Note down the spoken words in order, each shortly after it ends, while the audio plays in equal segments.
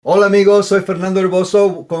Hola amigos, soy Fernando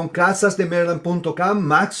Herboso con casasdemaryland.com,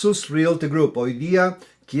 Maxus Realty Group. Hoy día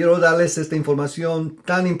quiero darles esta información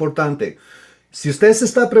tan importante. Si usted se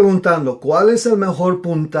está preguntando cuál es el mejor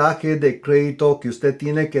puntaje de crédito que usted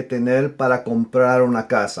tiene que tener para comprar una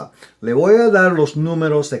casa, le voy a dar los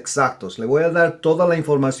números exactos, le voy a dar toda la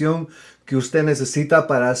información que usted necesita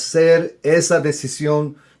para hacer esa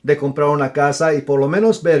decisión de comprar una casa y por lo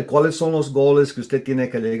menos ver cuáles son los goles que usted tiene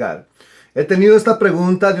que llegar. He tenido esta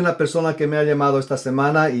pregunta de una persona que me ha llamado esta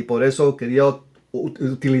semana y por eso quería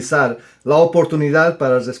utilizar la oportunidad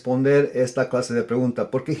para responder esta clase de pregunta.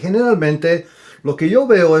 Porque generalmente lo que yo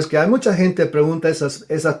veo es que hay mucha gente que pregunta esas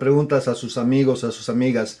preguntas a sus amigos, a sus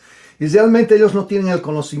amigas. Y realmente ellos no tienen el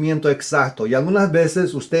conocimiento exacto. Y algunas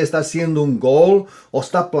veces usted está haciendo un goal o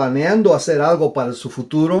está planeando hacer algo para su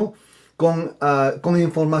futuro con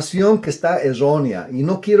información que está errónea. Y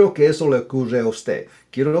no quiero que eso le ocurra a usted.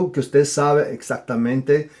 Quiero que usted sabe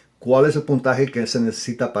exactamente cuál es el puntaje que se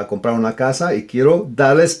necesita para comprar una casa. Y quiero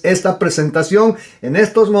darles esta presentación en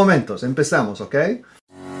estos momentos. Empezamos, ¿ok?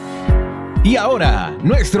 Y ahora,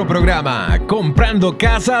 nuestro programa, Comprando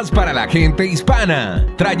Casas para la Gente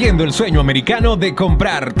Hispana, trayendo el sueño americano de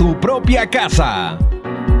comprar tu propia casa.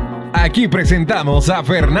 Aquí presentamos a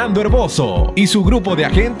Fernando Herboso y su grupo de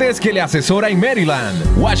agentes que le asesora en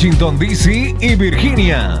Maryland, Washington, D.C. y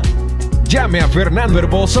Virginia. Llame a Fernando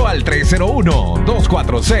Herboso al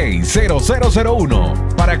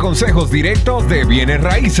 301-246-0001 para consejos directos de bienes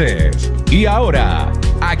raíces. Y ahora,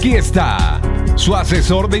 aquí está su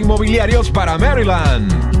asesor de inmobiliarios para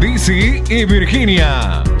Maryland, D.C. y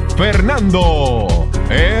Virginia, Fernando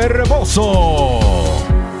Herboso.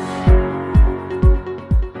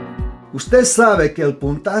 Usted sabe que el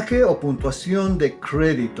puntaje o puntuación de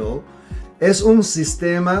crédito es un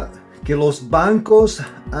sistema que los bancos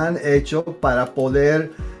han hecho para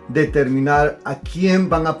poder determinar a quién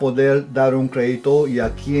van a poder dar un crédito y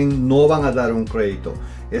a quién no van a dar un crédito.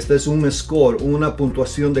 Este es un score, una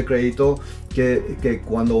puntuación de crédito que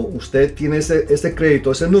cuando usted tiene ese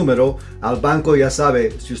crédito, ese número, al banco ya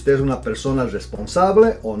sabe si usted es una persona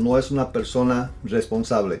responsable o no es una persona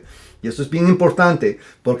responsable. Y esto es bien importante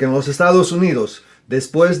porque en los Estados Unidos,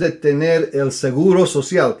 después de tener el seguro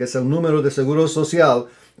social, que es el número de seguro social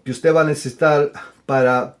que usted va a necesitar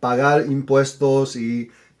para pagar impuestos y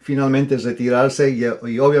finalmente retirarse y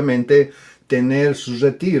obviamente tener su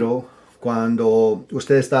retiro cuando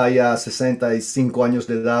usted está ya a 65 años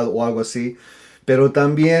de edad o algo así. Pero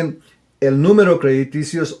también el número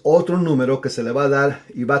crediticio es otro número que se le va a dar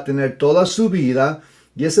y va a tener toda su vida.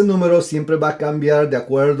 Y ese número siempre va a cambiar de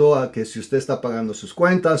acuerdo a que si usted está pagando sus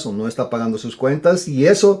cuentas o no está pagando sus cuentas. Y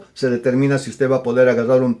eso se determina si usted va a poder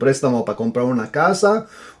agarrar un préstamo para comprar una casa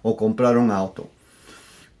o comprar un auto.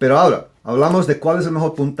 Pero ahora, hablamos de cuál es el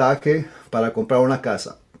mejor puntaje para comprar una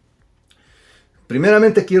casa.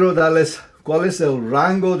 Primeramente quiero darles cuál es el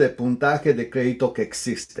rango de puntaje de crédito que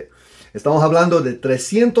existe. Estamos hablando de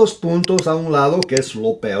 300 puntos a un lado, que es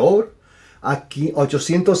lo peor. Aquí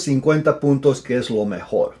 850 puntos, que es lo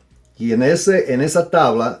mejor. Y en esa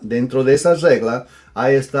tabla, dentro de esa regla,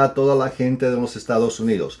 ahí está toda la gente de los Estados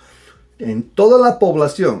Unidos. En toda la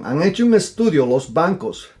población han hecho un estudio, los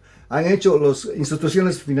bancos, las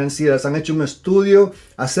instituciones financieras han hecho un estudio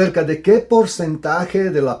acerca de qué porcentaje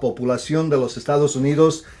de la población de los Estados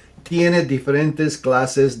Unidos tiene diferentes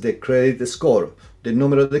clases de credit score, de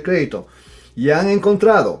número de crédito. Y han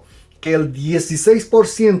encontrado que el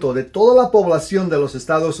 16% de toda la población de los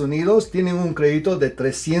Estados Unidos tienen un crédito de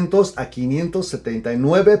 300 a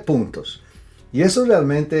 579 puntos. Y eso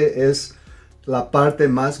realmente es la parte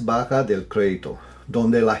más baja del crédito,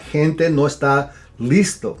 donde la gente no está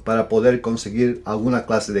listo para poder conseguir alguna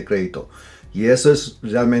clase de crédito. Y eso es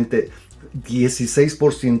realmente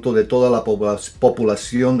 16% de toda la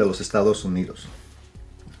población de los Estados Unidos.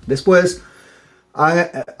 Después,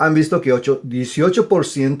 han visto que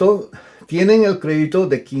 18% tienen el crédito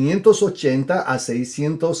de 580 a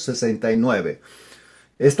 669.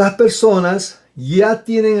 Estas personas ya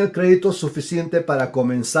tienen el crédito suficiente para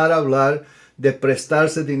comenzar a hablar de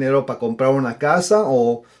prestarse dinero para comprar una casa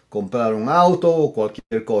o comprar un auto o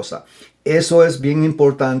cualquier cosa. Eso es bien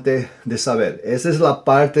importante de saber. Esa es la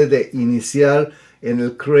parte de iniciar en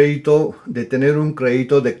el crédito, de tener un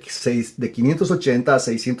crédito de 580 a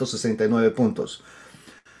 669 puntos.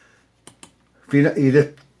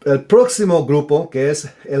 El próximo grupo, que es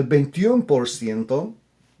el 21%,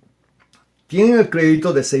 tienen el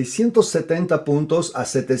crédito de 670 puntos a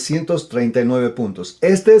 739 puntos.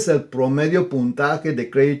 Este es el promedio puntaje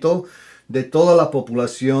de crédito de toda la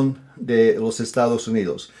población de los Estados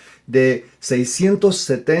Unidos. de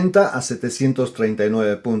 670 a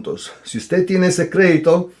 739 puntos. Si usted tiene ese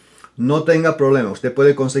crédito, no tenga problema. Usted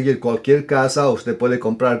puede conseguir cualquier casa o usted puede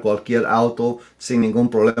comprar cualquier auto sin ningún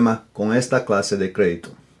problema con esta clase de crédito.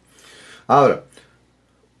 Ahora,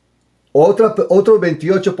 otro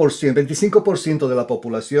 25% de la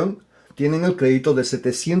población tienen el crédito de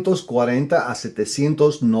 740 a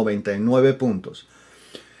 799 puntos.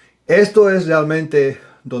 Esto es realmente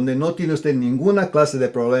donde no tiene usted ninguna clase de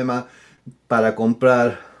problema para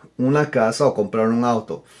comprar una casa o comprar un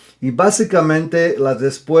auto. Y básicamente la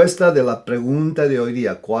respuesta de la pregunta de hoy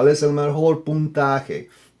día, ¿cuál es el mejor puntaje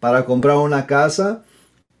para comprar una casa?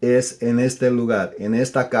 Es en este lugar, en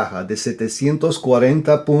esta caja, de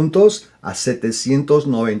 740 puntos a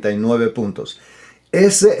 799 puntos.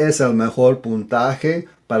 Ese es el mejor puntaje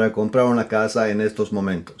para comprar una casa en estos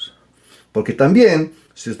momentos. Porque también,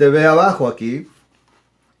 si usted ve abajo aquí,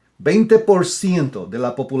 20% de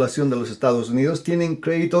la población de los Estados Unidos tienen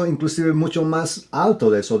crédito inclusive mucho más alto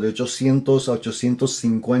de eso, de 800 a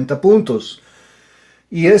 850 puntos.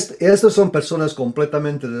 Y estas son personas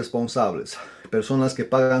completamente responsables, personas que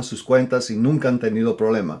pagan sus cuentas y nunca han tenido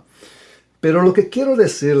problema. Pero lo que quiero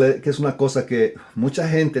decirle, que es una cosa que mucha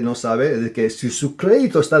gente no sabe, es que si su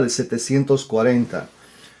crédito está de 740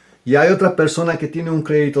 y hay otra persona que tiene un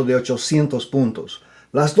crédito de 800 puntos,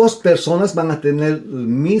 las dos personas van a tener el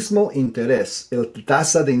mismo interés, el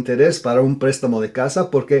tasa de interés para un préstamo de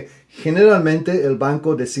casa, porque generalmente el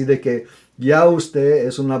banco decide que ya usted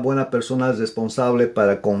es una buena persona responsable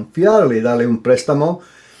para confiarle y darle un préstamo.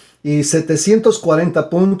 Y 740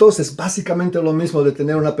 puntos es básicamente lo mismo de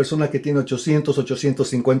tener una persona que tiene 800,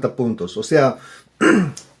 850 puntos. O sea,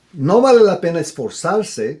 no vale la pena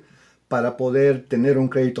esforzarse para poder tener un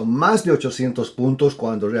crédito más de 800 puntos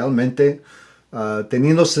cuando realmente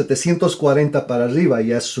teniendo 740 para arriba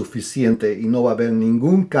ya es suficiente y no va a haber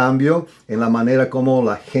ningún cambio en la manera como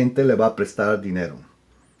la gente le va a prestar dinero.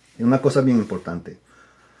 Es una cosa bien importante.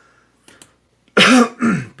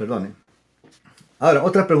 Perdone. Ahora,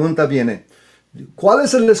 otra pregunta viene. ¿Cuál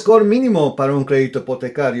es el score mínimo para un crédito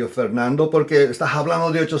hipotecario, Fernando? Porque estás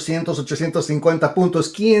hablando de 800, 850 puntos.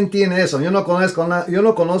 ¿Quién tiene eso? Yo no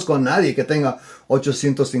conozco a nadie que tenga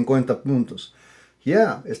 850 puntos.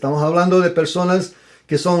 Estamos hablando de personas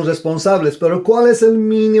que son responsables, pero ¿cuál es el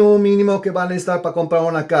mínimo que van a necesitar para comprar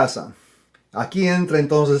una casa? Aquí entra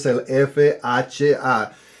entonces el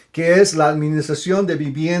FHA, que es la Administración de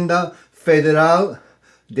Vivienda Federal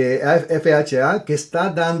de FHA, que está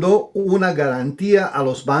dando una garantía a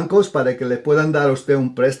los bancos para que le puedan dar a usted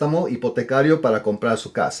un préstamo hipotecario para comprar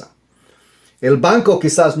su casa. El banco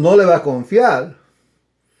quizás no le va a confiar,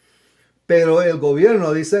 pero el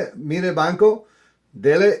gobierno dice, mire banco,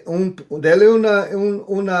 dele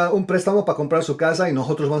un préstamo para comprar su casa y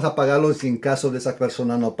nosotros vamos a pagarlo si en caso de esa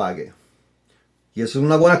persona no pague. Y eso es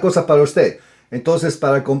una buena cosa para usted. Entonces,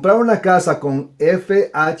 para comprar una casa con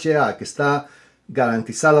FHA, que está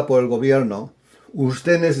garantizada por el gobierno,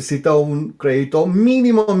 usted necesita un crédito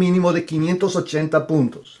mínimo de 580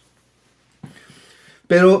 puntos.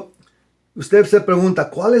 Pero usted se pregunta,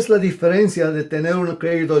 ¿cuál es la diferencia de tener un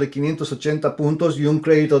crédito de 580 puntos y un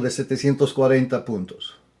crédito de 740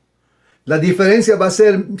 puntos? La diferencia va a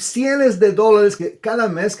ser cientos de dólares cada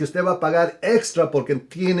mes que usted va a pagar extra porque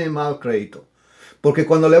tiene mal crédito. Porque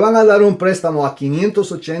cuando le van a dar un préstamo a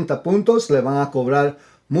 580 puntos, le van a cobrar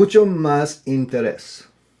mucho más interés.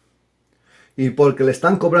 Y porque le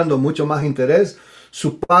están cobrando mucho más interés,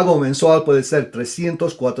 su pago mensual puede ser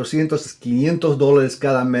 300, 400, 500 dólares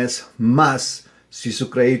cada mes más si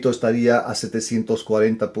su crédito estaría a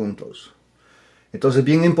 740 puntos. Entonces,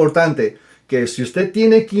 bien importante que si usted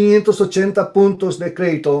tiene 580 puntos de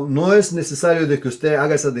crédito, no es necesario de que usted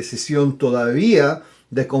haga esa decisión todavía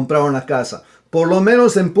de comprar una casa. Por lo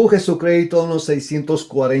menos empuje su crédito a unos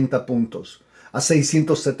 640 puntos, a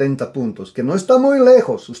 670 puntos, que no está muy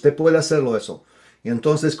lejos. Usted puede hacerlo eso. Y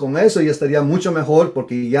entonces con eso ya estaría mucho mejor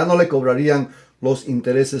porque ya no le cobrarían los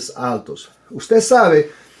intereses altos. Usted sabe,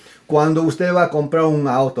 cuando usted va a comprar un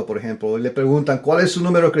auto, por ejemplo, y le preguntan cuál es su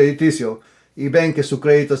número crediticio y ven que su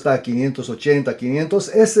crédito está a 580, 500,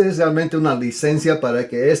 esa es realmente una licencia para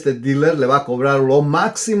que este dealer le va a cobrar lo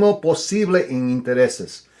máximo posible en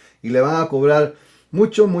intereses. Y le van a cobrar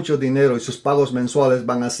mucho dinero y sus pagos mensuales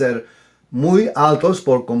van a ser muy altos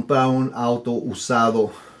por comprar un auto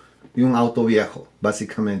usado y un auto viejo,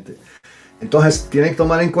 básicamente. Entonces, tienen que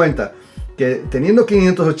tomar en cuenta que teniendo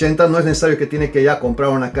 580 no es necesario que tiene que ya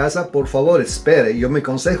comprar una casa. Por favor, espere. Yo mi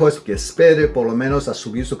consejo es que espere por lo menos a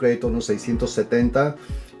subir su crédito a unos 670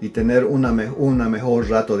 y tener una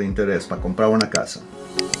mejor rato de interés para comprar una casa.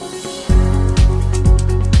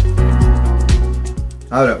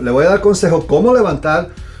 Ahora, le voy a dar consejo cómo levantar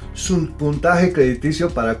su puntaje crediticio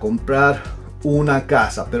para comprar una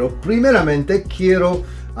casa. Pero primeramente quiero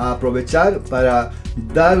aprovechar para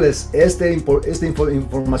darles esta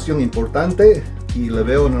información importante y le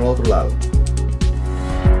veo en el otro lado.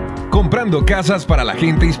 Comprando casas para la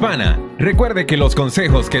gente hispana. Recuerde que los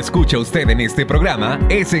consejos que escucha usted en este programa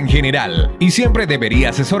es en general y siempre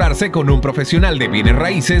debería asesorarse con un profesional de bienes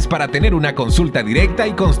raíces para tener una consulta directa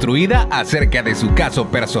y construida acerca de su caso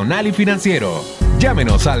personal y financiero.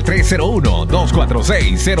 Llámenos al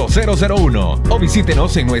 301-246-0001 o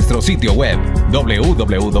visítenos en nuestro sitio web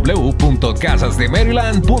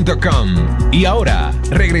www.casasdemaryland.com. Y ahora,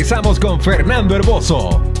 regresamos con Fernando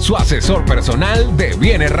Herboso, su asesor personal de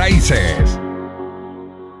bienes raíces.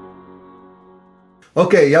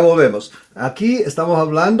 Ok, ya volvemos. Aquí estamos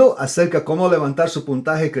hablando acerca de cómo levantar su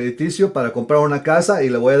puntaje crediticio para comprar una casa y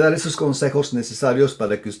le voy a dar esos consejos necesarios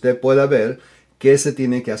para que usted pueda ver qué se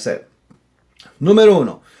tiene que hacer. Número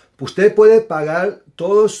 1, usted puede pagar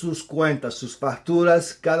todas sus cuentas, sus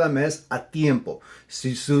facturas cada mes a tiempo.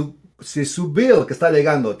 Si su bill que está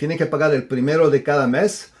llegando tiene que pagar el primero de cada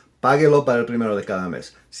mes, páguelo para el primero de cada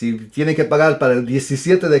mes. Si tiene que pagar para el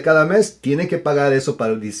 17 de cada mes, tiene que pagar eso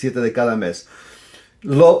para el 17 de cada mes.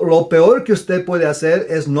 Lo peor que usted puede hacer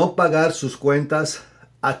es no pagar sus cuentas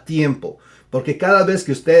a tiempo. Porque cada vez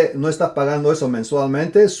que usted no está pagando eso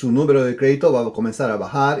mensualmente, su número de crédito va a comenzar a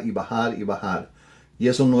bajar y bajar y bajar. Y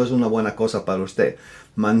eso no es una buena cosa para usted.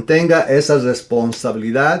 Mantenga esa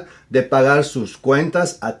responsabilidad de pagar sus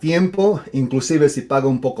cuentas a tiempo. Inclusive si paga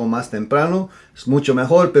un poco más temprano, es mucho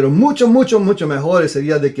mejor. Pero mucho mejor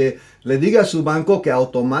sería de que le diga a su banco que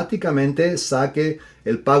automáticamente saque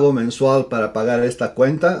el pago mensual para pagar esta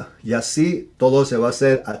cuenta. Y así todo se va a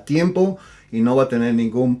hacer a tiempo y no va a tener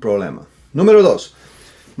ningún problema. Número 2,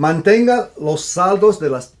 mantenga los saldos de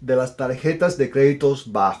las tarjetas de créditos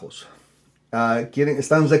bajos.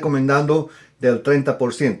 Están recomendando del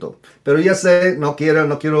 30%. Pero ya sé, no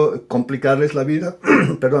quiero complicarles la vida.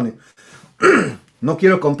 Perdone. No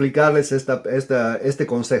quiero complicarles este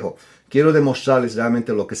consejo. Quiero demostrarles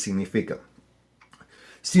realmente lo que significa.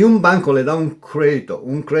 Si un banco le da un crédito,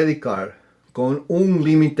 un credit card, con un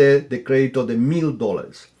límite de crédito de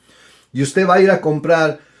 $1,000, y usted va a ir a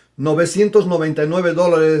comprar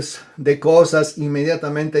 $999 de cosas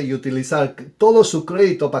inmediatamente y utilizar todo su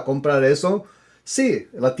crédito para comprar eso, sí,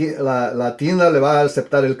 la tienda le va a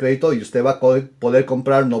aceptar el crédito y usted va a poder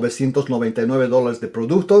comprar $999 de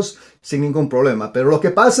productos sin ningún problema. Pero lo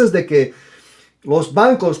que pasa es de que los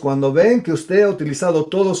bancos, cuando ven que usted ha utilizado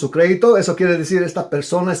todo su crédito, eso quiere decir esta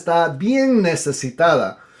persona está bien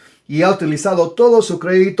necesitada y ha utilizado todo su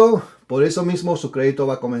crédito. Por eso mismo su crédito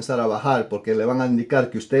va a comenzar a bajar, porque le van a indicar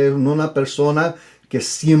que usted es una persona que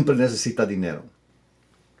siempre necesita dinero.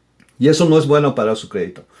 Y eso no es bueno para su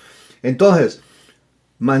crédito. Entonces,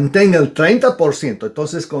 mantenga el 30%.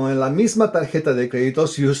 Entonces, con la misma tarjeta de crédito,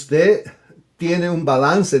 si usted tiene un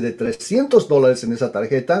balance de $300 en esa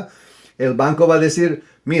tarjeta, el banco va a decir,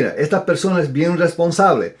 mira, esta persona es bien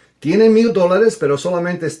responsable. Tiene $1,000, pero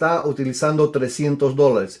solamente está utilizando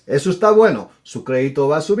 $300. Eso está bueno. Su crédito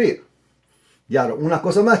va a subir. Y ahora, una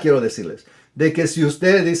cosa más quiero decirles, de que si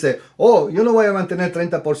usted dice, oh, yo no voy a mantener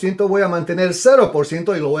 30%, voy a mantener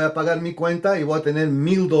 0% y lo voy a pagar mi cuenta y voy a tener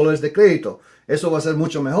 $1,000 de crédito. Eso va a ser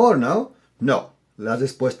mucho mejor, ¿no? No, la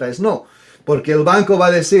respuesta es no. Porque el banco va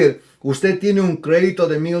a decir, usted tiene un crédito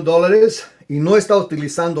de $1,000 y no está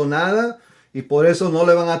utilizando nada y por eso no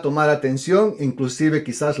le van a tomar atención, inclusive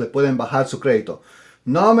quizás le pueden bajar su crédito.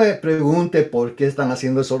 No me pregunte por qué están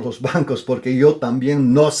haciendo eso los bancos, porque yo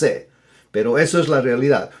también no sé. Pero eso es la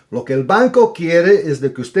realidad. Lo que el banco quiere es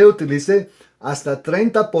de que usted utilice hasta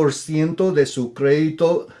 30% de su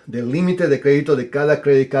crédito, del límite de crédito de cada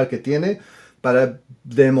credit card que tiene, para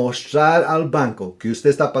demostrar al banco que usted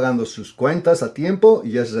está pagando sus cuentas a tiempo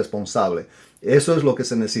y es responsable. Eso es lo que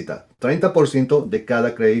se necesita. 30% de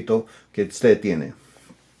cada crédito que usted tiene.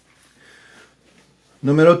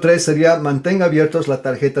 Número 3 sería mantenga abiertas las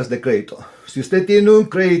tarjetas de crédito. Si usted tiene un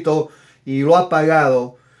crédito y lo ha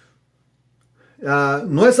pagado,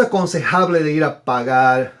 no es aconsejable de ir a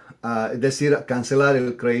pagar, decir, cancelar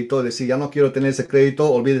el crédito, decir, ya no quiero tener ese crédito,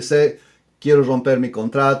 olvídese, quiero romper mi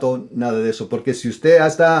contrato, nada de eso. Porque si usted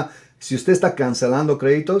está cancelando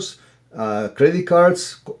créditos, credit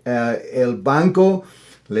cards, el banco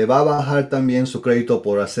le va a bajar también su crédito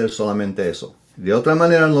por hacer solamente eso. De otra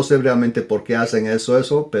manera, no sé realmente por qué hacen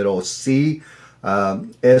eso, pero sí,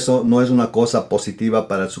 eso no es una cosa positiva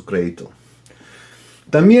para su crédito.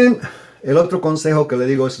 También, el otro consejo que le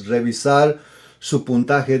digo es revisar su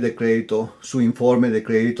puntaje de crédito, su informe de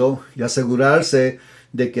crédito y asegurarse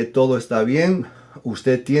de que todo está bien.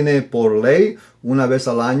 usted tiene por ley una vez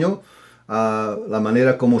al año la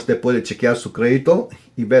manera como usted puede chequear su crédito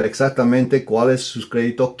y ver exactamente cuál es su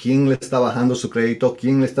crédito, quién le está bajando su crédito,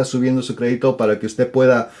 quién le está subiendo su crédito, para que usted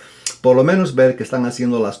pueda por lo menos ver que están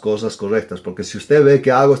haciendo las cosas correctas. Porque si usted ve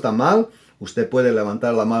que algo está mal, usted puede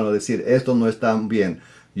levantar la mano y decir, esto no está bien.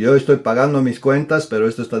 Yo estoy pagando mis cuentas, pero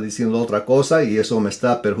esto está diciendo otra cosa y eso me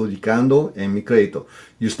está perjudicando en mi crédito.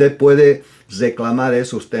 Y usted puede reclamar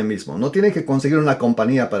eso usted mismo. No tiene que conseguir una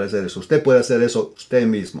compañía para hacer eso. Usted puede hacer eso usted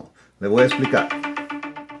mismo. Le voy a explicar.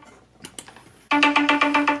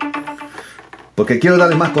 Porque quiero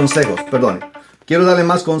darle más consejos, perdón. Quiero darle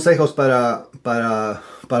más consejos para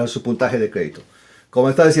su puntaje de crédito. Como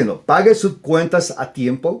está diciendo, pague sus cuentas a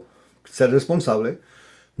tiempo, ser responsable.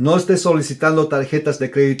 No esté solicitando tarjetas de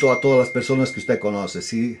crédito a todas las personas que usted conoce.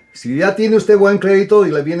 Si ya tiene usted buen crédito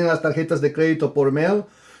y le vienen las tarjetas de crédito por mail,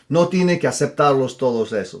 no tiene que aceptarlos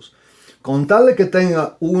todos esos. Con tal de que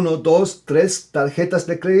tenga 1, 2, 3 tarjetas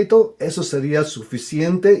de crédito, eso sería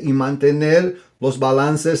suficiente y mantener los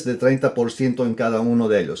balances de 30% en cada uno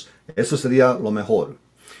de ellos. Eso sería lo mejor.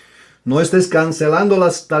 No estés cancelando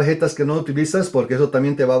las tarjetas que no utilizas porque eso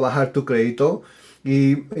también te va a bajar tu crédito.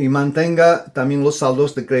 Y mantenga también los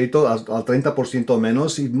saldos de crédito al 30%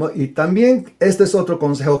 menos. Y también este es otro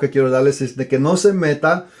consejo que quiero darles, es de que no se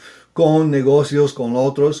meta con negocios con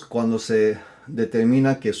otros cuando se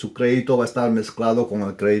determina que su crédito va a estar mezclado con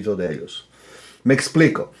el crédito de ellos. Me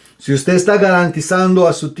explico. Si usted está garantizando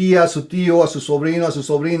a su tía, a su tío, a su sobrino, a su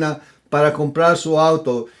sobrina para comprar su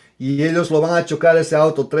auto y ellos lo van a chocar ese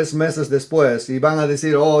auto 3 meses después y van a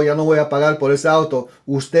decir, oh, ya no voy a pagar por ese auto,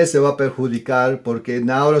 usted se va a perjudicar porque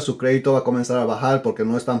ahora su crédito va a comenzar a bajar porque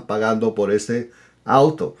no están pagando por ese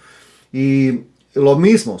auto. Y lo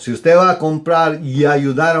mismo, si usted va a comprar y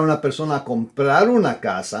ayudar a una persona a comprar una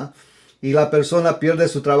casa y la persona pierde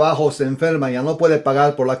su trabajo, se enferma, ya no puede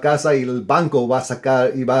pagar por la casa y el banco va a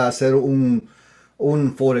sacar y va a hacer un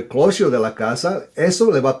foreclosure de la casa,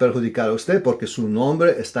 eso le va a perjudicar a usted porque su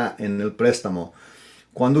nombre está en el préstamo.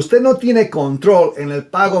 Cuando usted no tiene control en el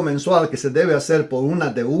pago mensual que se debe hacer por una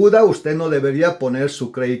deuda, usted no debería poner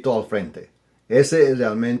su crédito al frente. Ese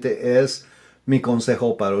realmente es mi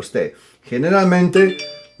consejo para usted. Generalmente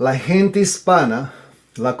la gente hispana,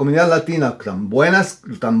 la comunidad latina, tan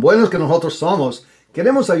buenos que nosotros somos,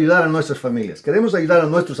 queremos ayudar a nuestras familias, queremos ayudar a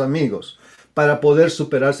nuestros amigos para poder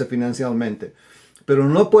superarse financieramente. Pero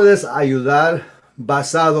no puedes ayudar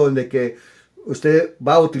basado en de que usted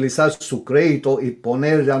va a utilizar su crédito y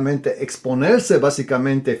exponerse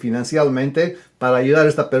básicamente financieramente para ayudar a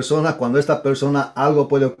esta persona cuando esta persona algo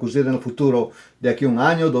puede ocurrir en el futuro de aquí a 1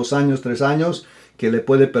 año, 2 años, 3 años que le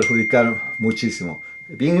puede perjudicar muchísimo.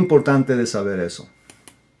 Es bien importante de saber eso.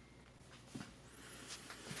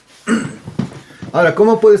 Ahora,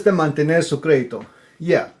 ¿cómo puede usted mantener su crédito?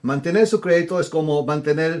 Mantener su crédito es como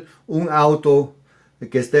mantener un auto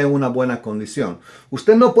que esté en una buena condición.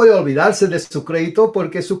 Usted no puede olvidarse de su crédito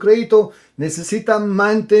porque su crédito necesita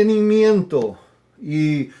mantenimiento.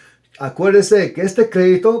 Y acuérdese que este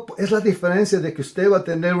crédito es la diferencia de que usted va a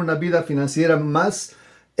tener una vida financiera más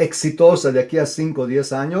exitosa de aquí a 5 o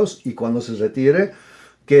 10 años y cuando se retire,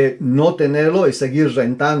 que no tenerlo y seguir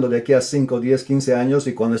rentando de aquí a 5, 10, 15 años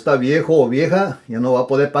y cuando está viejo o vieja ya no va a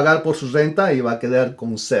poder pagar por su renta y va a quedar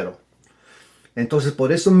con 0. Entonces,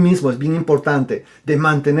 por eso mismo es bien importante de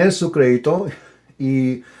mantener su crédito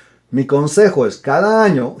y mi consejo es cada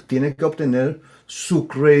año tiene que obtener su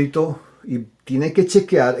crédito y tiene que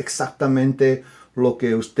chequear exactamente lo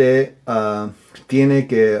que usted tiene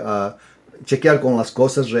que chequear con las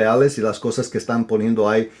cosas reales y las cosas que están poniendo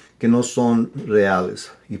ahí que no son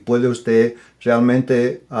reales. Y puede usted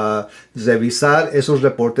realmente revisar esos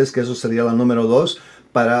reportes, que eso sería la número 2,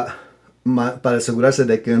 para asegurarse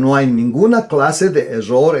de que no hay ninguna clase de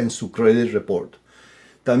error en su credit report.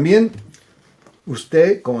 También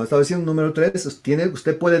usted, como estaba diciendo, número 3,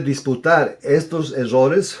 usted puede disputar estos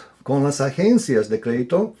errores con las agencias de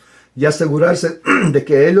crédito y asegurarse de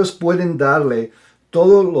que ellos pueden darle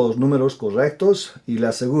todos los números correctos y le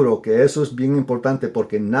aseguro que eso es bien importante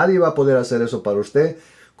porque nadie va a poder hacer eso para usted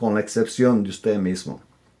con la excepción de usted mismo.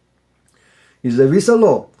 Y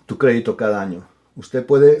revísalo tu crédito cada año. Usted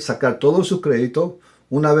puede sacar todo su crédito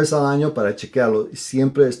una vez al año para chequearlo y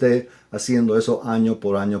siempre esté haciendo eso año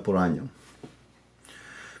por año por año.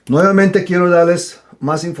 Nuevamente quiero darles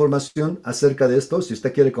más información acerca de esto. Si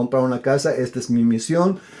usted quiere comprar una casa, esta es mi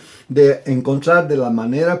misión de encontrar de la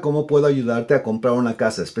manera cómo puedo ayudarte a comprar una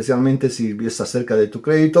casa, especialmente si es acerca de tu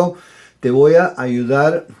crédito. te voy a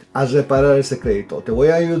ayudar a reparar ese crédito. Te voy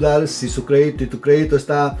a ayudar si tu crédito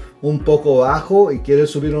está un poco bajo y quieres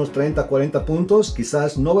subir unos 30, 40 puntos.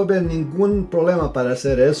 Quizás no va a haber ningún problema para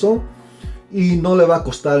hacer eso y no le va a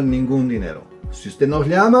costar ningún dinero. Si usted nos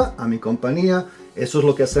llama a mi compañía, eso es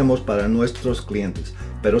lo que hacemos para nuestros clientes.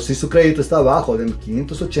 Pero si su crédito está bajo, de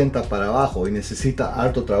 580 para abajo y necesita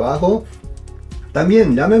harto trabajo,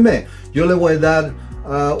 también llámeme. Yo le voy a dar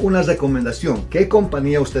una recomendación. ¿Qué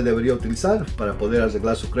compañía usted debería utilizar para poder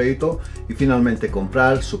arreglar su crédito y finalmente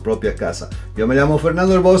comprar su propia casa? Yo me llamo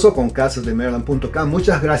Fernando Herboso con casasdemaryland.com.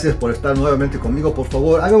 Muchas gracias por estar nuevamente conmigo. Por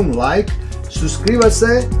favor, haga un like,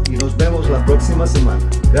 suscríbase y nos vemos la próxima semana.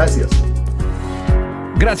 Gracias.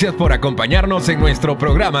 Gracias por acompañarnos en nuestro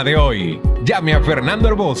programa de hoy. Llame a Fernando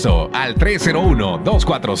Herboso al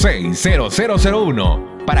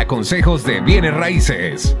 301-246-0001 para consejos de bienes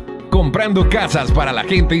raíces. Comprando Casas para la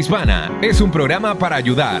gente hispana es un programa para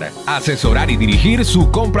ayudar, asesorar y dirigir su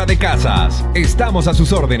compra de casas. Estamos a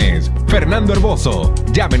sus órdenes. Fernando Herboso.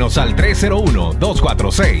 Llámenos al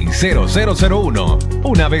 301-246-0001.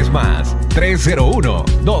 Una vez más,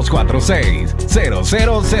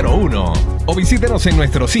 301-246-0001. O visítenos en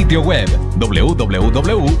nuestro sitio web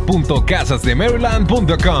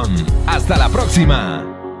www.casasdemaryland.com. Hasta la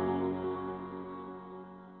próxima.